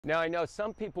Now, I know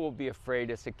some people will be afraid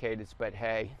of cicadas, but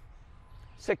hey,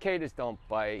 cicadas don't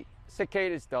bite,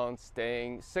 cicadas don't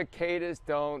sting, cicadas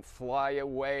don't fly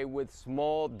away with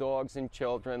small dogs and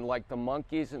children like the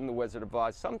monkeys in The Wizard of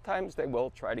Oz. Sometimes they will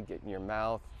try to get in your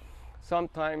mouth.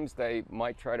 Sometimes they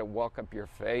might try to walk up your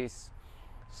face.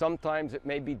 Sometimes it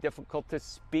may be difficult to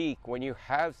speak when you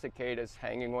have cicadas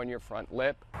hanging on your front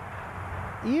lip.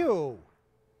 Ew.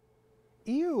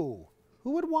 Ew.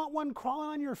 Who would want one crawling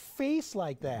on your face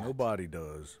like that? Nobody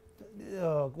does.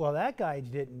 Well, that guy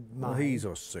didn't mind. Well, he's a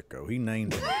sicko. He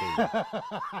named him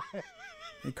too.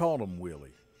 He called him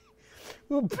Willie.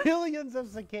 Well, billions of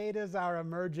cicadas are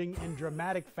emerging in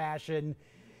dramatic fashion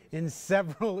in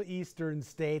several eastern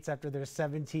states after their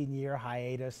 17-year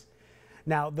hiatus.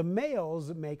 Now, the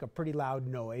males make a pretty loud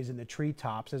noise in the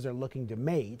treetops as they're looking to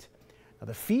mate. Now,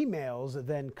 the females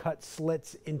then cut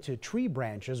slits into tree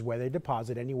branches where they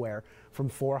deposit anywhere from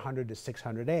 400 to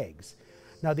 600 eggs.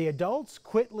 Now, the adults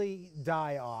quickly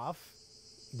die off.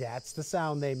 That's the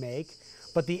sound they make.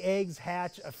 But the eggs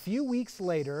hatch a few weeks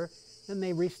later and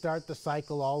they restart the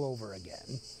cycle all over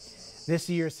again. This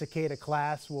year's cicada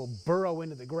class will burrow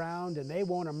into the ground and they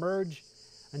won't emerge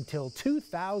until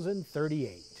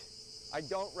 2038. I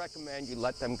don't recommend you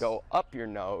let them go up your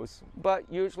nose, but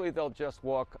usually they'll just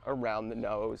walk around the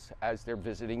nose as they're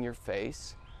visiting your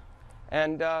face.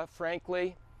 And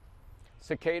frankly,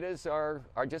 cicadas are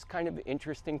just kind of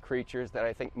interesting creatures that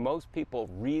I think most people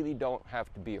really don't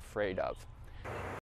have to be afraid of.